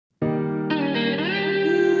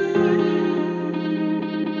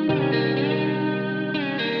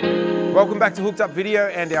Welcome back to Hooked Up Video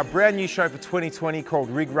and our brand new show for 2020 called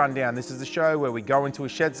Rig Rundown. This is the show where we go into a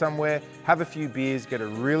shed somewhere, have a few beers, get a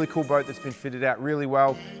really cool boat that's been fitted out really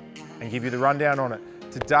well and give you the rundown on it.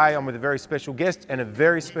 Today I'm with a very special guest and a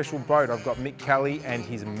very special boat. I've got Mick Kelly and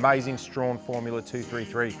his amazing Strawn Formula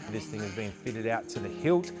 233. This thing has been fitted out to the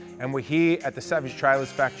hilt and we're here at the Savage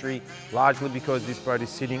Trailers factory largely because this boat is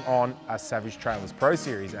sitting on a Savage Trailers Pro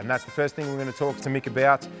Series, and that's the first thing we're going to talk to Mick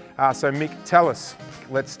about. So Mick, tell us,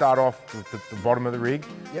 let's start off with the bottom of the rig.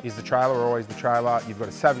 Yep. Is the trailer always the trailer? You've got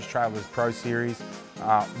a Savage Trailers Pro Series.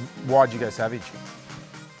 Why'd you go Savage?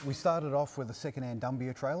 We started off with a second-hand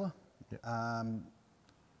Dumbia trailer. Yep.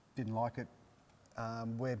 Didn't like it.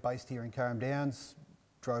 We're based here in Carrum Downs,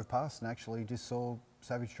 drove past and actually just saw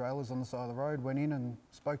Savage Trailers on the side of the road, went in and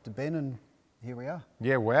spoke to Ben, and here we are.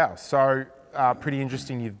 Yeah, wow. So pretty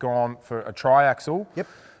interesting, you've gone for a triaxle. Yep.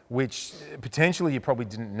 Which potentially you probably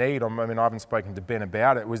didn't need. I mean, I haven't spoken to Ben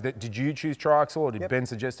about it. Did you choose triaxle or did Ben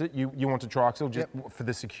suggest it? You wanted triaxle just for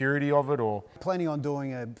the security of it, or? Planning on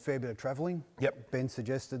doing a fair bit of travelling. Yep. Ben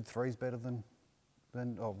suggested 3's better than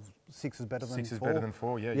 6 is better than 4. 6 is better than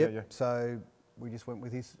 4, yeah, yep. yeah. So we just went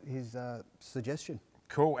with his suggestion.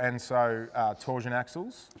 Cool, and so torsion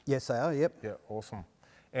axles? Yes, they are, yep. Yeah, awesome.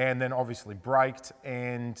 And then obviously braked,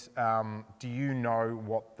 and do you know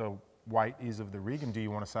what the weight is of the rig, and do you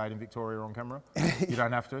want to say it in Victoria on camera? You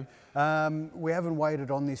don't have to? We haven't weighted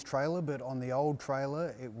on this trailer, but on the old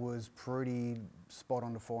trailer it was pretty spot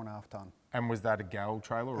on to 4.5 tonne. And was that a gal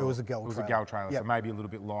trailer? It was a gal trailer. It was a gal trailer, yep. So maybe a little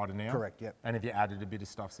bit lighter now? Correct, yep. And have you added a bit of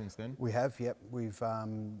stuff since then? We have, yep. We've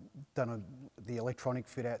done the electronic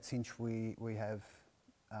fit out since we have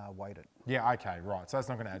weighed it. Yeah, okay, right. So that's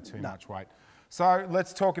not going to add too much weight. So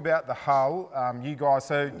let's talk about the hull. You guys,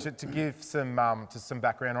 so to give some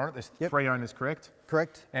background on it, there's 3 owners, correct?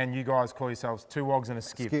 Correct. And you guys call yourselves 2 Wogs and a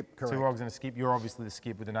Skip. Skip, correct. 2 Wogs and a Skip. You're obviously the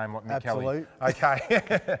Skip with a name like Mick Absolute. Kelly.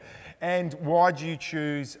 Okay. And why'd you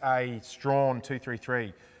choose a Strawn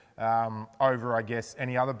 233 over, I guess,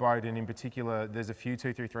 any other boat? And in particular, there's a few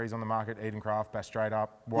 233s on the market, Edencraft, Bass Straight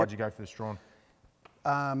Up. Why'd you go for the Strawn?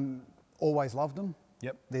 Always loved them.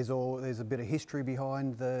 Yep. There's a bit of history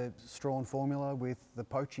behind the Strawn formula with the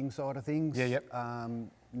poaching side of things. Yeah, yep.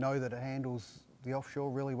 Know that it handles the offshore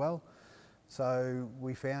really well. So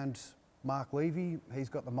we found Mark Levy, he's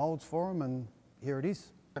got the moulds for them, and here it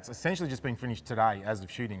is. It's essentially just been finished today as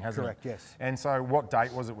of shooting, hasn't it? Correct, yes. And so what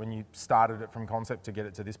date was it when you started it from concept to get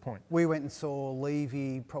it to this point? We went and saw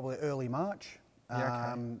Levy probably early March.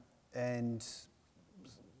 Yeah, okay. And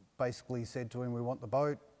basically said to him, we want the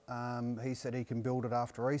boat. He said he can build it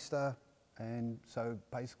after Easter, and so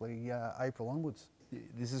basically April onwards.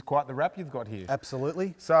 This is quite the wrap you've got here.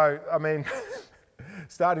 Absolutely. So, I mean,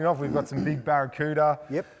 starting off, we've got some big barracuda.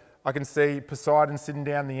 Yep. I can see Poseidon sitting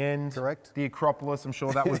down the end. Correct. The Acropolis, I'm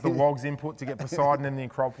sure that was the WOG's input to get Poseidon and the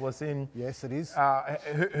Acropolis in. Yes, it is.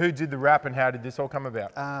 Who did the wrap and how did this all come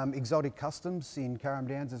about? Exotic Customs in Carrum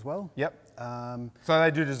Downs as well. Yep. So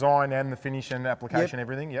they do design and the finish and application,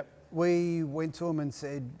 everything, yep. We went to them and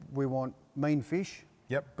said, we want mean fish,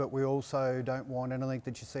 yep. But we also don't want anything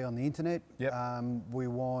that you see on the internet. Yep. We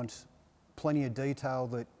want plenty of detail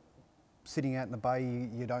that sitting out in the bay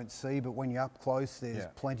you don't see, but when you're up close there's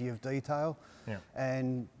plenty of detail. Yeah.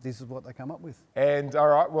 And this is what they come up with. And all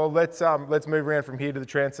right, well let's move around from here to the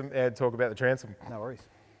transom and talk about the transom. No worries.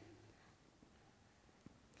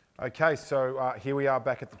 Okay, so here we are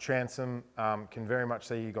back at the transom. Can very much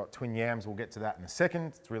see you've got twin yams. We'll get to that in a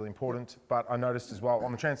second. It's really important. Yep. But I noticed as well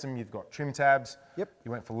on the transom you've got trim tabs. Yep.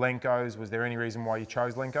 You went for Lenkos. Was there any reason why you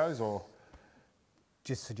chose Lenkos, or?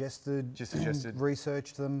 Just suggested.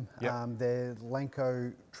 Researched them. Yep. They're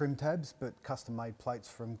Lenko trim tabs, but custom-made plates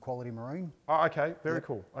from Quality Marine. Oh, okay, very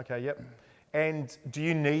cool. Okay, yep. And do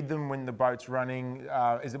you need them when the boat's running?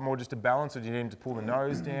 Is it more just a balance, or do you need them to pull the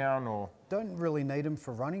nose down, or? Don't really need them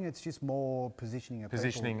for running. It's just more positioning of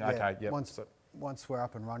positioning. People. Okay, yep. Once we're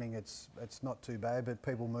up and running, it's not too bad. But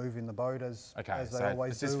people move in the boat as they always do.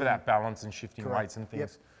 It's just for that balance and shifting weights and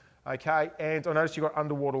things. Yep. Okay, and I noticed you got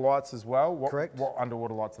underwater lights as well. Correct. What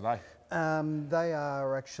underwater lights are they? They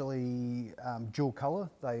are actually dual colour.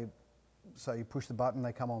 So you push the button,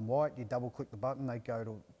 they come on white. You double click the button, they go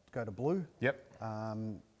to blue. Yep.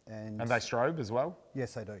 And they strobe as well?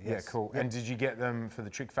 Yes, they do, yes. Yeah, cool. Yep. And did you get them for the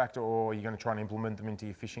trick factor, or are you going to try and implement them into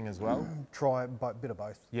your fishing as well? Try a bit of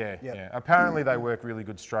both. Yeah, yeah. Apparently they work really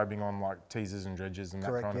good strobing on like teasers and dredges and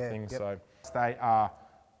that kind of thing. Yep. So they are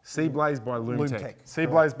Sea Blaze by Loomtech. Sea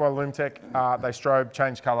Blaze by Loomtech. They strobe,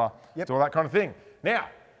 change colour, do all that kind of thing. Now,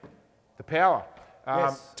 the power.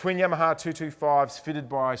 Twin Yamaha 225s fitted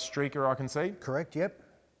by Streaker, I can see. Correct, yep.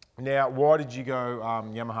 Now, why did you go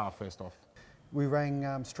Yamaha first off? We rang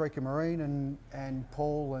Streaker Marine and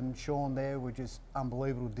Paul and Sean there were just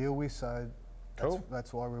unbelievable to deal with, so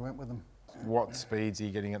that's why we went with them. What speeds are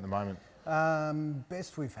you getting at the moment?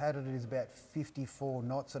 Best we've had it is about 54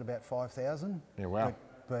 knots at about 5,000. Yeah, wow.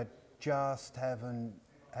 But just haven't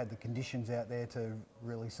had the conditions out there to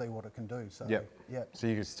really see what it can do. So, yep. So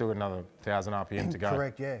you could still got another 1,000 RPM to go.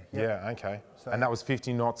 Correct, yeah. Yep. Yeah, okay. So, and that was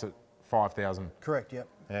 50 knots at 5,000? Correct, yep.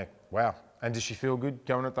 Yeah, wow. And does she feel good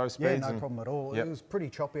going at those speeds? Yeah, no problem at all. Yep. It was pretty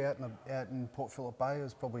choppy out in Port Phillip Bay. It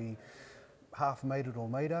was probably half a metre to a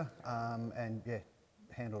metre, and yeah,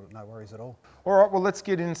 handled it no worries at all. All right, well, let's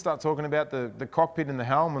get in and start talking about the cockpit and the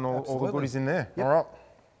helm and all the goodies in there. Yep. All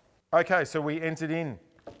right. Okay, so we entered in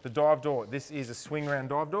the dive door. This is a swing round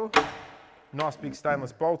dive door. Nice big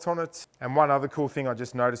stainless bolt on it. And one other cool thing I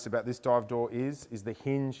just noticed about this dive door is the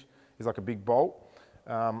hinge is like a big bolt.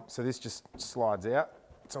 So this just slides out.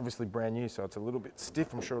 It's obviously brand new, so it's a little bit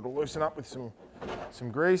stiff. I'm sure it'll loosen up with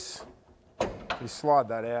some grease. You slide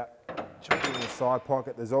that out, chuck it in the side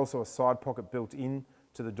pocket. There's also a side pocket built in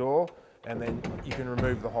to the door, and then you can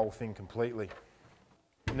remove the whole thing completely.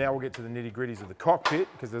 Now we'll get to the nitty gritties of the cockpit,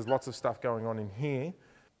 because there's lots of stuff going on in here.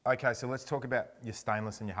 Okay, so let's talk about your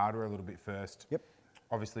stainless and your hardware a little bit first. Yep.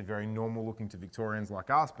 Obviously very normal looking to Victorians like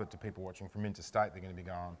us, but to people watching from interstate, they're going to be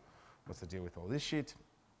going, what's the deal with all this shit?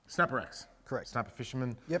 Snapper racks. Correct. Snapper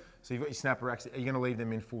fishermen. Yep. So you've got your snapper racks. Are you going to leave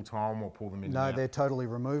them in full time or pull them in? No, they're totally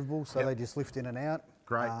removable, so they just lift in and out.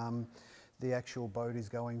 Great. The actual boat is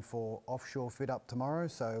going for offshore fit up tomorrow,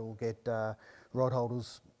 so we'll get rod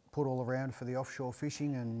holders put all around for the offshore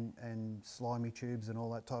fishing and slimy tubes and all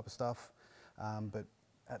that type of stuff. But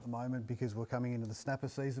at the moment, because we're coming into the snapper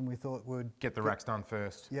season, we thought we'd get the racks done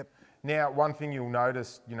first. Yep. Now, one thing you'll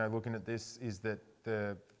notice, looking at this, is that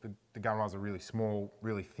the gun rails are really small,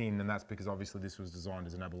 really thin, and that's because obviously this was designed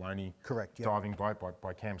as an abalone diving boat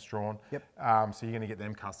by Cam Strawn. Yep. So you're going to get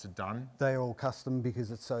them custom done. They're all custom because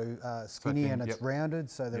it's so skinny and it's rounded,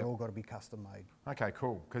 so they're all got to be custom made. Okay,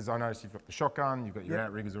 cool. Because I noticed you've got the shotgun, you've got your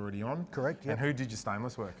outriggers already on. Correct. And who did your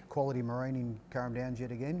stainless work? Quality Marine in Curram Downs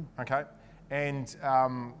yet again. Okay. And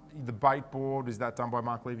the bait board, is that done by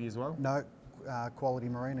Mark Levy as well? No. Quality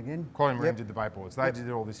Marine again. Quality Marine did the bait boards. They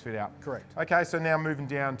did all this fit out. Correct. Okay, so now moving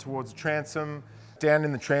down towards the transom. Down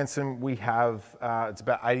in the transom, we have, it's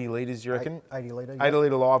about 80 litres, you reckon? 80 litre. 80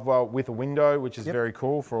 litre live well with a window, which is very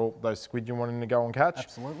cool for all those squid you're wanting to go and catch.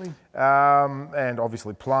 Absolutely. And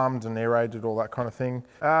obviously plumbed and aerated, all that kind of thing.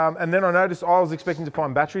 And then I noticed I was expecting to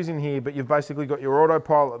find batteries in here, but you've basically got your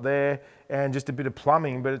autopilot there and just a bit of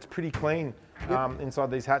plumbing, but it's pretty clean.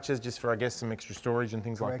 Inside these hatches, just for, I guess, some extra storage and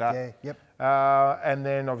things like that. Yeah, yep. And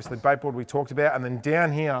then obviously baitboard we talked about, and then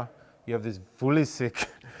down here you have this fully sick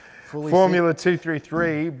Formula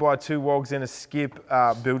 233 by 2 wogs and a skip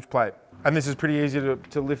bilge plate. And this is pretty easy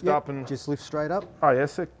to lift up and just lift straight up. Oh yeah,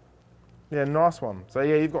 sick. Yeah, nice one. So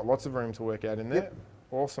yeah, you've got lots of room to work out in there. Yep.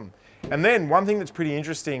 Awesome. And then one thing that's pretty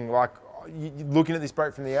interesting, like looking at this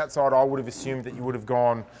boat from the outside, I would have assumed that you would have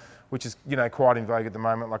gone, which is quite in vogue at the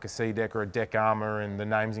moment, like a sea deck or a deck armour and the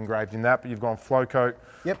names engraved in that, but you've gone flow coat,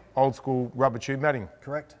 old school rubber tube matting.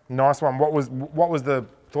 Correct. Nice one. What was the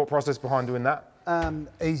thought process behind doing that?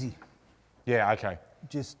 Easy. Yeah, okay.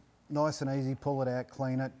 Just nice and easy, pull it out,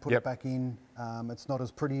 clean it, put it back in. It's not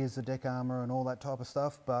as pretty as the deck armour and all that type of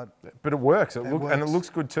stuff, but it works. It works. And it looks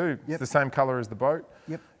good too. Yep. It's the same colour as the boat.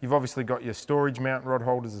 Yep. You've obviously got your storage mount rod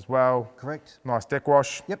holders as well. Correct. Nice deck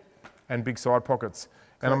wash. Yep. And big side pockets.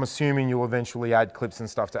 Correct. And I'm assuming you'll eventually add clips and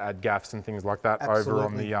stuff to add gaffs and things like that over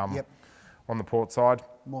on the on the port side.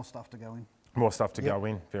 More stuff to go in. More stuff to go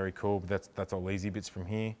in. Very cool. But that's all easy bits from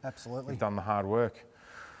here. Absolutely. You've done the hard work.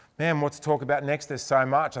 Man, what to talk about next? There's so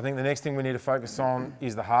much. I think the next thing we need to focus on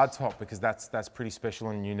is the hard top, because that's pretty special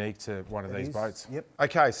and unique to one of these boats. Yep.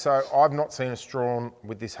 Okay, so I've not seen a Strawn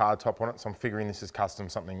with this hard top on it, so I'm figuring this is custom,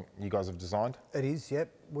 something you guys have designed. It is,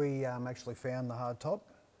 yep. We actually found the hard top.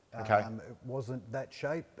 Okay. It wasn't that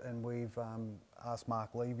shape, and we've asked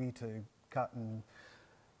Mark Levy to cut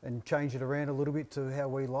and change it around a little bit to how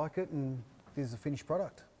we like it, and this is the finished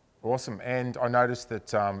product. Awesome. And I noticed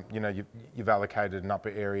that you've allocated an upper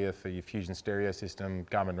area for your Fusion stereo system,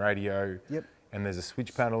 Garmin radio. Yep. And there's a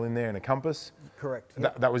switch panel in there and a compass. Correct.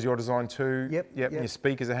 Yep. That was your design too? Yep. And your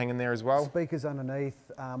speakers are hanging there as well? Speakers underneath.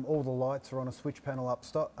 All the lights are on a switch panel up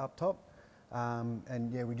top.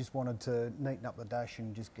 And yeah, we just wanted to neaten up the dash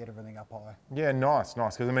and just get everything up high. Yeah, nice.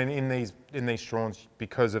 Because I mean, in these Strawns,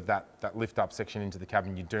 because of that lift up section into the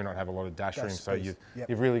cabin, you do not have a lot of dash room, so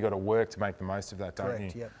you've really got to work to make the most of that, don't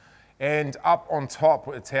you? Yep. And up on top,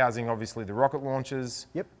 it's housing obviously the rocket launchers,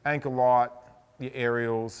 anchor light, your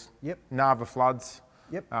aerials, Nava floods,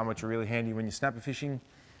 which are really handy when you're snapper fishing.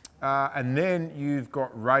 And then you've got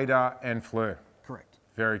radar and flare. Correct.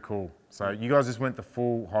 Very cool. So you guys just went the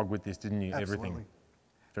full hog with this, didn't you? Absolutely. Everything.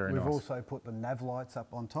 Very We've nice. also put the nav lights up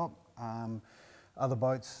on top. Other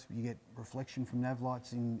boats, you get reflection from nav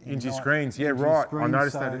lights into your screens. Yeah, right. I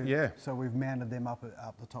noticed that. Yeah. So we've mounted them up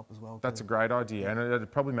the top as well. That's a great idea, and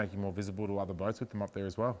it'd probably make you more visible to other boats with them up there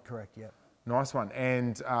as well. Correct. Yeah. Nice one.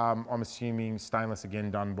 And I'm assuming stainless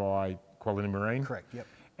again, done by Quality Marine. Correct. Yep.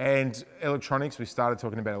 And electronics. We started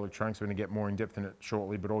talking about electronics. We're going to get more in depth in it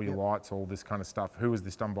shortly. But all your lights, all this kind of stuff. Who was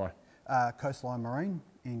this done by? Coastline Marine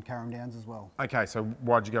in Carrum Downs as well. Okay, so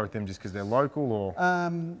why'd you go with them? Just because they're local, or?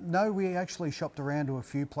 No, we actually shopped around to a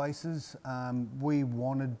few places. We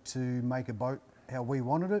wanted to make a boat how we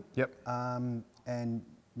wanted it. Yep. And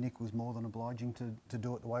Nick was more than obliging to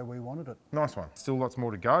do it the way we wanted it. Nice one. Still lots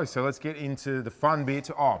more to go. So let's get into the fun bit.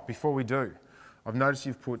 Oh, before we do, I've noticed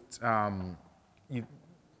you've put, you've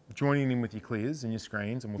joining in with your clears and your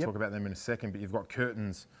screens, and we'll talk about them in a second, but you've got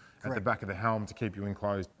curtains at the back of the helm to keep you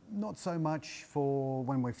enclosed. Not so much for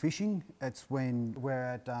when we're fishing. It's when we're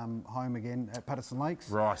at home again at Patterson Lakes.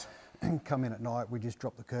 Right. Come in at night, we just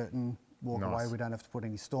drop the curtain, walk away. We don't have to put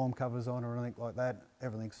any storm covers on or anything like that.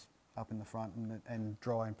 Everything's up in the front and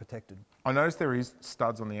dry and protected. I noticed there is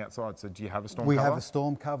studs on the outside, so do you have a storm cover? We have a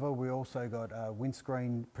storm cover. We also got a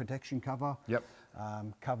windscreen protection cover. Yep.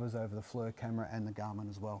 Covers over the FLIR camera and the Garmin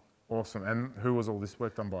as well. Awesome. And who was all this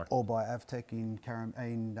work done by? All by Avtech in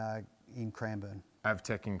Cranbourne.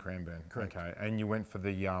 Avtech in Cranbourne. Correct. Okay. And you went for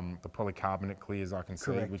the polycarbonate clears, I can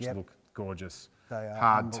see, Correct, which look gorgeous. They are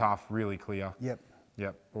hard, tough, really clear. Yep.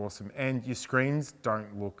 Yep. Awesome. And your screens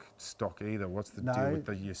don't look stock either. What's the deal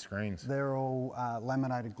with your screens? They're all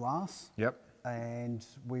laminated glass. Yep. And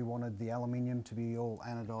we wanted the aluminium to be all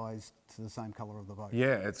anodised to the same colour of the boat.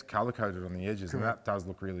 Yeah, it's colour coded on the edges, and that does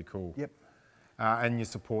look really cool. Yep. And your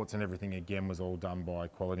supports and everything again was all done by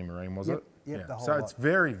Quality Marine, was it? Yep. Yeah. The whole So lot. it's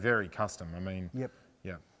very, very custom. I mean. Yep.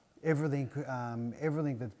 Yeah. Everything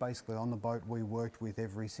that's basically on the boat, we worked with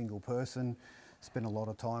every single person, spent a lot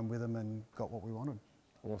of time with them, and got what we wanted.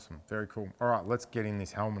 Awesome. Very cool. All right, let's get in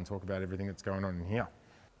this helm and talk about everything that's going on in here.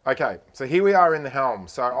 Okay, so here we are in the helm.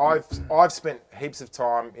 So I've spent heaps of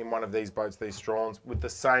time in one of these boats, these Strawns, with the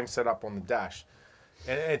same setup on the dash.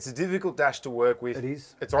 And it's a difficult dash to work with. It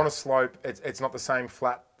is. It's on a slope. It's not the same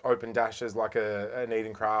flat open dash as like an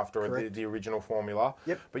Eden Craft or the original formula.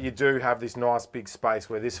 Yep. But you do have this nice big space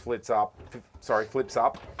where this flips up.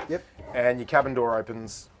 Yep. And your cabin door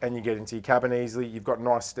opens and you get into your cabin easily. You've got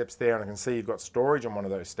nice steps there, and I can see you've got storage on one of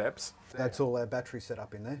those steps. That's all our battery set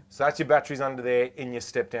up in there. So that's your batteries under there in your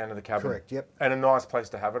step down to the cabin. Correct, yep. And a nice place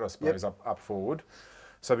to have it, I suppose, up forward.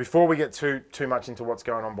 So before we get too much into what's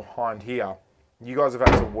going on behind here, you guys have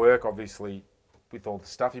had to work, obviously, with all the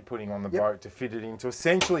stuff you're putting on the boat to fit it into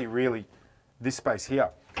essentially, really, this space here.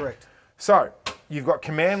 Correct. So you've got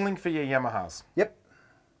command link for your Yamahas. Yep.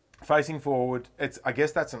 Facing forward, I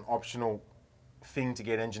guess that's an optional thing to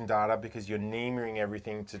get engine data because you're nearing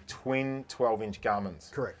everything to twin 12-inch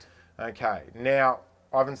Garmins. Correct. Okay. Now,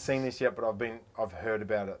 I haven't seen this yet, but I've heard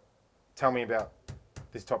about it. Tell me about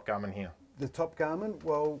this top Garmin here. The top Garmin,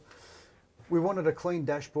 well, we wanted a clean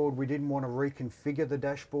dashboard. We didn't want to reconfigure the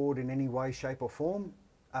dashboard in any way, shape or form.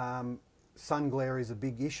 Sun glare is a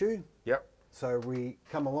big issue. Yep. So we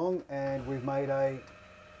come along and we've made a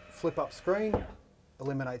flip up screen,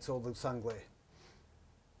 eliminates all the sun glare.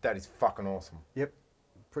 That is fucking awesome. Yep,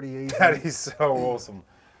 pretty easy. That is so awesome.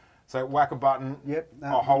 So whack a button. Yep.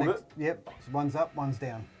 I'll hold it. Yep, one's up, one's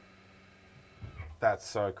down. That's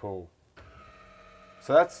so cool.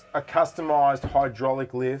 So that's a customised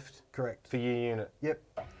hydraulic lift. Correct. For your unit. Yep.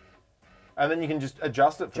 And then you can just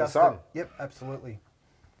adjust it for the sun. Yep, absolutely.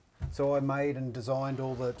 So I made and designed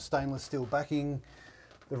all the stainless steel backing,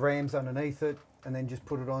 the rams underneath it, and then just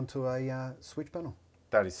put it onto a switch panel.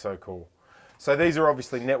 That is so cool. So these are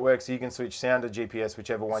obviously networks, so you can switch sound to GPS,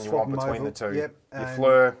 whichever one you want between the two. Yep. Your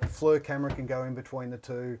FLIR. FLIR camera can go in between the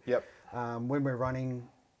two. Yep. When we're running,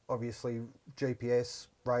 obviously GPS,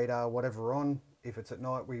 radar, whatever on. If it's at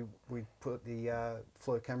night, we put the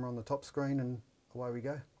FLIR camera on the top screen and away we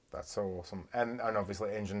go. That's so awesome. And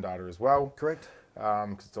obviously engine data as well. Correct.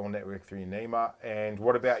 Because it's all networked through your NEMA. And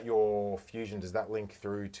what about your Fusion? Does that link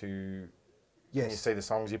through to... Yes. Can you see the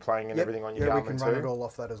songs you're playing and everything on your Garmin too? Yeah, we can run it all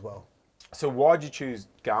off that as well. So why'd you choose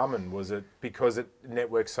Garmin? Was it because it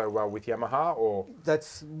networks so well with Yamaha, or?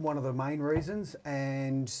 That's one of the main reasons.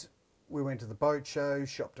 And we went to the boat show,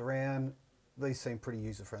 shopped around. These seem pretty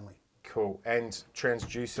user-friendly. Cool. And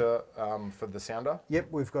transducer for the sounder? Yep,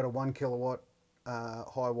 we've got a 1 kilowatt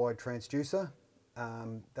high-wide transducer.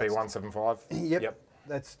 B175? Yep,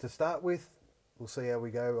 that's to start with. We'll see how we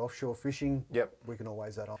go offshore fishing. Yep. We can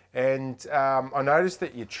always add on. And I noticed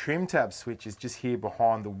that your trim tab switch is just here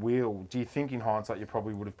behind the wheel. Do you think in hindsight you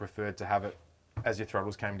probably would have preferred to have it as your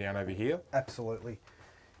throttles came down over here? Absolutely.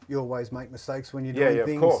 You always make mistakes when you're doing things.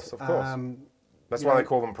 Yeah, of course. That's why they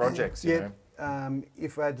call them projects, you know.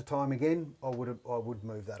 If I had the time again, I would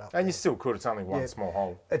move that up. And you still could. It's only one small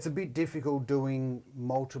hole. It's a bit difficult doing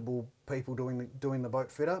multiple people doing the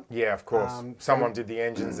boat fit up. Yeah, of course. Someone did the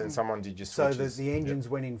engines and someone did your switches. So the engines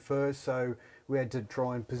went in first, so we had to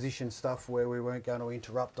try and position stuff where we weren't going to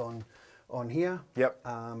interrupt on here. Yep.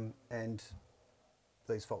 And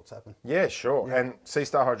these faults happen. Yeah, sure. Yep. And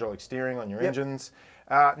C-Star hydraulic steering on your engines.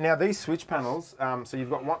 Now these switch panels, so you've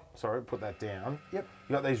got one, sorry, put that down. Yep.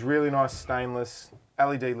 You've got these really nice stainless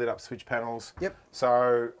LED lit up switch panels. Yep.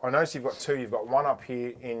 So I noticed you've got two. You've got one up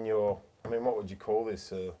here in your, I mean, what would you call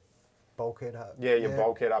this? Bulkhead. Yeah, your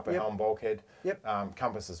bulkhead, upper helm bulkhead. Yep.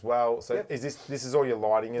 Compass as well. So is this is all your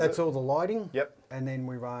lighting, is That's all the lighting. Yep. And then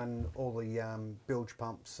we run all the bilge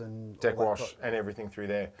pumps and deck wash and everything through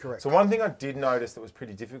there. Correct. So one thing I did notice that was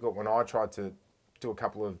pretty difficult when I tried to do a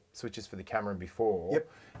couple of switches for the camera before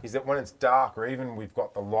is that when it's dark or even we've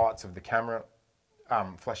got the lights of the camera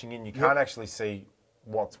flashing in, you can't actually see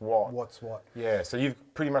what's what. What's what. Yeah, so you've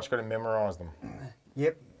pretty much got to memorise them.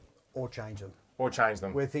 Yep, or change them. Or change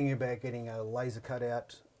them. We're thinking about getting a laser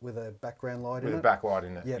cutout with a background light in it. With a backlight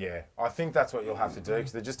in it, Yep. yeah. I think that's what you'll have to do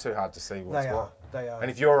because they're just too hard to see what's what. They are. And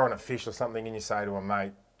if you're on a fish or something and you say to a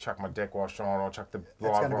mate, chuck my deck wash on or chuck the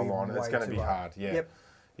live roll on, it's going to be hard. Yeah. Yep.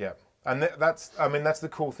 Yep. And that's the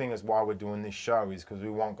cool thing is why we're doing this show is because we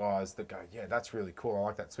want guys that go, yeah, that's really cool. I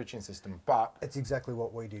like that switching system, but it's exactly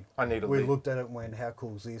what we did. We looked at it and went, how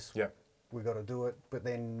cool is this? Yep. We got to do it. But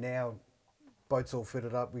then now, boat's all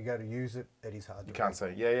fitted up. We go to use it. It is hard. You can't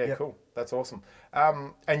see. Yeah, cool. That's awesome.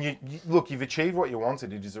 And you look, you've achieved what you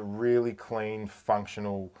wanted. It is a really clean,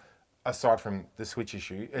 functional. Aside from the switch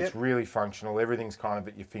issue, it's really functional. Everything's kind of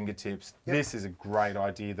at your fingertips. This is a great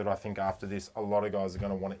idea that I think after this, a lot of guys are going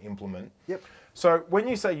to want to implement. Yep. So when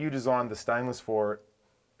you say you designed the stainless for it,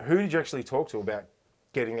 who did you actually talk to about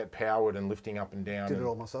getting it powered and lifting up and down? Did it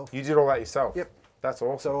all myself. You did all that yourself? Yep. That's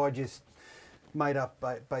awesome. So I just made up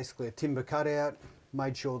basically a timber cutout,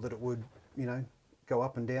 made sure that it would, go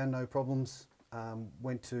up and down, no problems.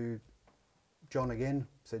 Went to John again,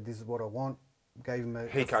 said this is what I want. Gave him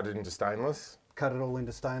He cut it into stainless? Cut it all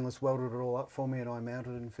into stainless, welded it all up for me, and I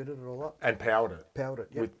mounted and fitted it all up. And powered it? Powered it,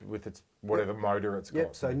 yep. With its whatever motor it's got?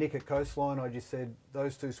 Yep, so Nick at Coastline, I just said,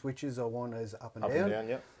 those two switches I want as up and down. Up and down,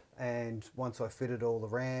 yep. And once I fitted all the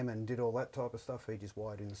RAM and did all that type of stuff, he just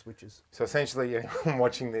wired in the switches. So essentially, anyone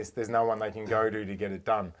watching this, there's no one they can go to get it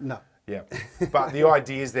done? No. Yeah. But the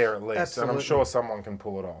idea's there at least, Absolutely. and I'm sure someone can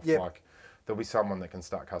pull it off. Yep. Like, there'll be someone that can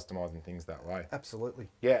start customising things that way. Absolutely.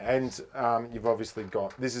 Yeah, and you've obviously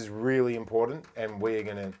got, this is really important, and we're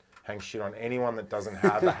going to hang shit on anyone that doesn't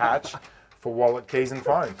have a hatch for wallet, keys and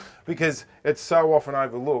phone, because it's so often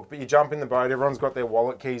overlooked, but you jump in the boat, everyone's got their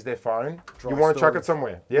wallet, keys, their phone, you want to chuck it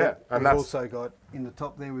somewhere. Yeah. And we've also got, in the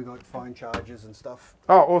top there, we've got phone chargers and stuff.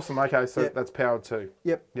 Oh, awesome. Okay, so that's powered too.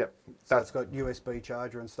 Yep. Yep. So it's got USB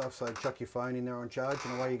charger and stuff, so chuck your phone in there on charge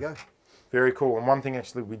and away you go. Very cool. And one thing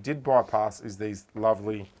actually we did bypass is these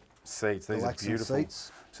lovely seats. These relaxing are beautiful.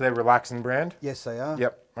 Seats. So they're relaxing brand? Yes, they are.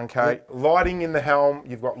 Yep. Okay. Yep. Lighting in the helm.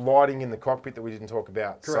 You've got lighting in the cockpit that we didn't talk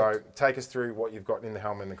about. Correct. So take us through what you've got in the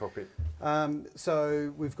helm and the cockpit.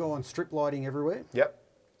 So we've gone strip lighting everywhere. Yep.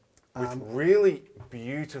 With really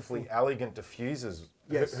beautifully elegant diffusers.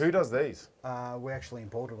 Yes. Who does these? We actually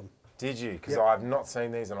imported them. Did you? Because I've not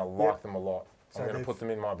seen these and I like them a lot. So I'm going to put them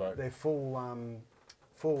in my boat. They're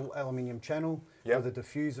full aluminium channel with a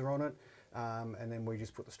diffuser on it, and then we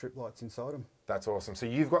just put the strip lights inside them. That's awesome. So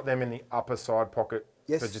you've got them in the upper side pocket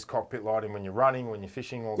for just cockpit lighting when you're running, when you're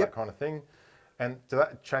fishing, all that kind of thing. And do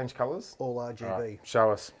that change colours? All RGB. Right,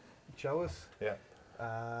 show us. Show us. Yeah.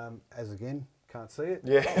 As again, can't see it.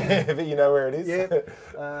 Yeah, but you know where it is.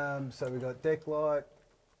 Yeah. So we've got deck light.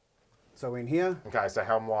 So in here. Okay, so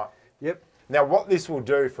helm light. Yep. Now what this will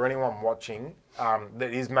do for anyone watching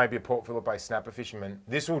that is maybe a Port Phillip-based snapper fisherman,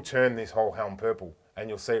 this will turn this whole helm purple and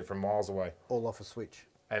you'll see it from miles away. All off a switch.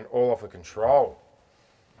 And all off a control.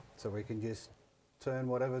 So we can just turn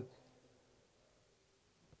whatever.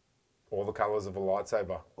 All the colours of a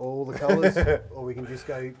lightsaber. All the colours, or we can just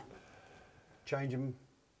go change them.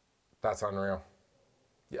 That's unreal.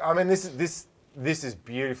 Yeah, I mean, this is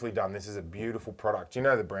beautifully done. This is a beautiful product. Do you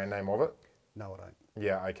know the brand name of it? No, I don't.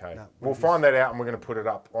 Yeah, okay. No, we'll find that out and we're going to put it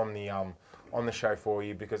up on the show for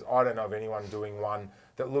you because I don't know of anyone doing one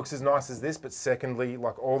that looks as nice as this, but secondly,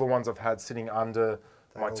 like all the ones I've had sitting under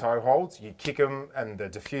my tow holds. You kick them and the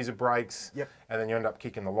diffuser breaks. Yep. And then you end up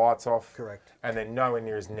kicking the lights off. Correct. And they're nowhere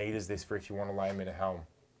near as neat as this for if you want to lay them in a helm.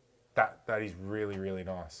 That is really, really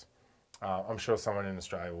nice. I'm sure someone in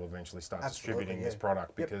Australia will eventually start distributing this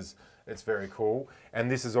product because it's very cool. And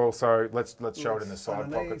this is also, let's show it in the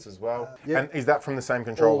side pockets as well. And is that from the same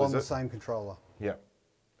controller? All on the same controller. Yeah.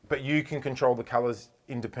 But you can control the colours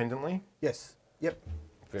independently? Yes. Yep.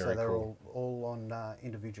 Very so they're cool. all on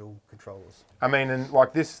individual controllers. I mean, and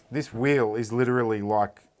like this wheel is literally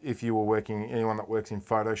like if you were working, anyone that works in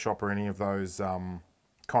Photoshop or any of those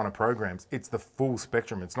kind of programs, it's the full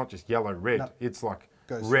spectrum. It's not just yellow, red. No. It's like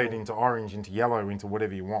red into orange, into yellow, into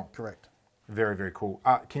whatever you want. Correct. Very, very cool.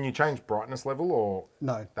 Can you change brightness level or?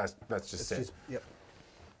 No. That's just set? Yep.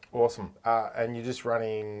 Awesome. And you're just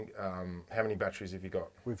running, how many batteries have you got?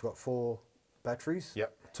 We've got 4 batteries.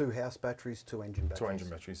 Yep. 2 house batteries, 2 engine batteries. 2 engine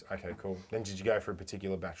batteries. Okay, cool. Then did you go for a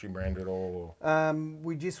particular battery brand at all? Or?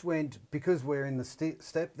 We just went, because we're in the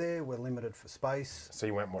step there, we're limited for space. So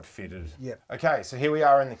you went what fitted? Yep. Okay, so here we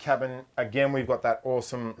are in the cabin. Again, we've got that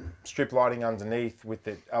awesome strip lighting underneath with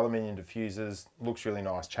the aluminium diffusers. Looks really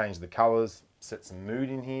nice. Change the colours. Set some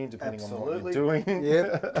mood in here, depending on what you're doing.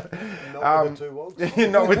 Yep. Not with the 2 wogs.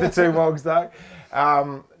 Not with the 2 wogs, though.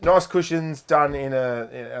 Nice cushions done in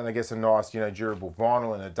and I guess a nice, durable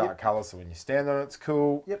vinyl in a dark colour, so when you stand on it, it's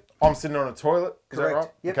cool. Yep. I'm sitting on a toilet. Is Correct. that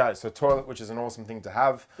right? Yep. Okay, so toilet, which is an awesome thing to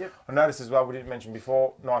have. Yep. I noticed as well, we didn't mention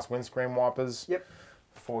before, nice windscreen wipers. Yep.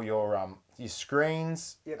 For your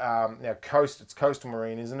screens. Yep. Now it's Coastal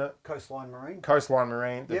Marine, isn't it? Coastline Marine. Coastline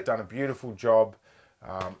Marine. They've done a beautiful job.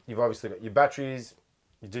 You've obviously got your batteries,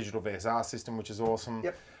 your digital VSR system, which is awesome.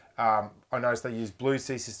 Yep. I noticed they use Blue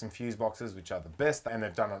Sea System fuse boxes, which are the best, and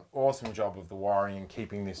they've done an awesome job of the wiring and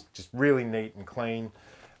keeping this just really neat and clean.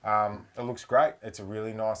 It looks great. It's a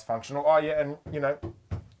really nice functional. Oh yeah, and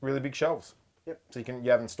really big shelves. Yep. So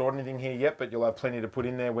you haven't stored anything here yet, but you'll have plenty to put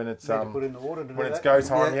in there when it's put in the water to when do it's that. go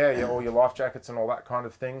time. Yeah, all your life jackets and all that kind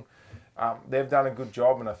of thing. They've done a good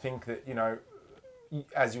job, and I think that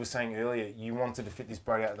as you were saying earlier, you wanted to fit this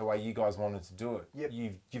boat out the way you guys wanted to do it. Yep.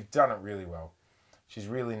 You've done it really well. She's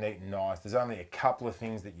really neat and nice. There's only a couple of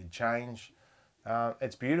things that you'd change.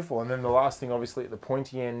 It's beautiful. And then the last thing, obviously, at the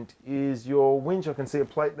pointy end is your winch. I can see a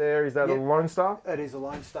plate there. Is that a Lone Star? It is a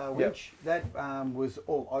Lone Star winch. Yep. That was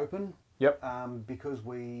all open. Yep. Because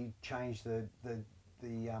we changed the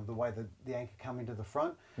way the anchor come into the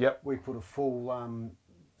front. Yep. We put a full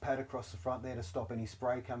pad across the front there to stop any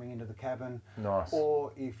spray coming into the cabin. Nice.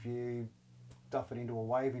 Or if you duff it into a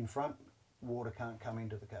wave in front, water can't come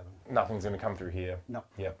into the cabin. Nothing's going to come through here. No.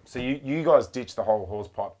 Yep. So you guys ditched the whole hose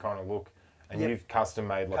pipe kind of look, and you've custom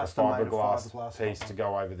made like a fiberglass piece to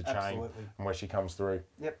go over the chain and where she comes through.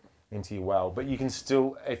 Yep. Into your well, but you can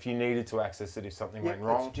still, if you needed to access it, if something went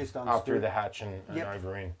wrong, just up through the hatch and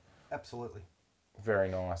over in. Absolutely. Very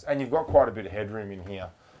nice, and you've got quite a bit of headroom in here,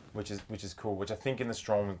 which is cool. Which I think in the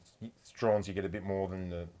Strauns you get a bit more than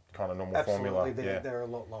the kind of normal formula. Absolutely, they're a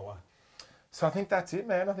lot lower. So I think that's it,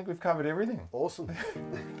 man. I think we've covered everything. Awesome.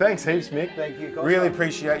 Thanks heaps, Mick. Thank you, Cosmo. Really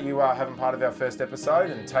appreciate you having part of our first episode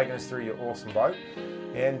and taking us through your awesome boat.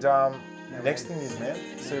 And next thing is, man,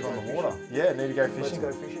 see it on the water. Yeah, need to go fishing.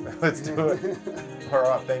 Let's go fishing. Let's do it. All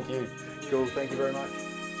right, thank you. Cool, thank you very much.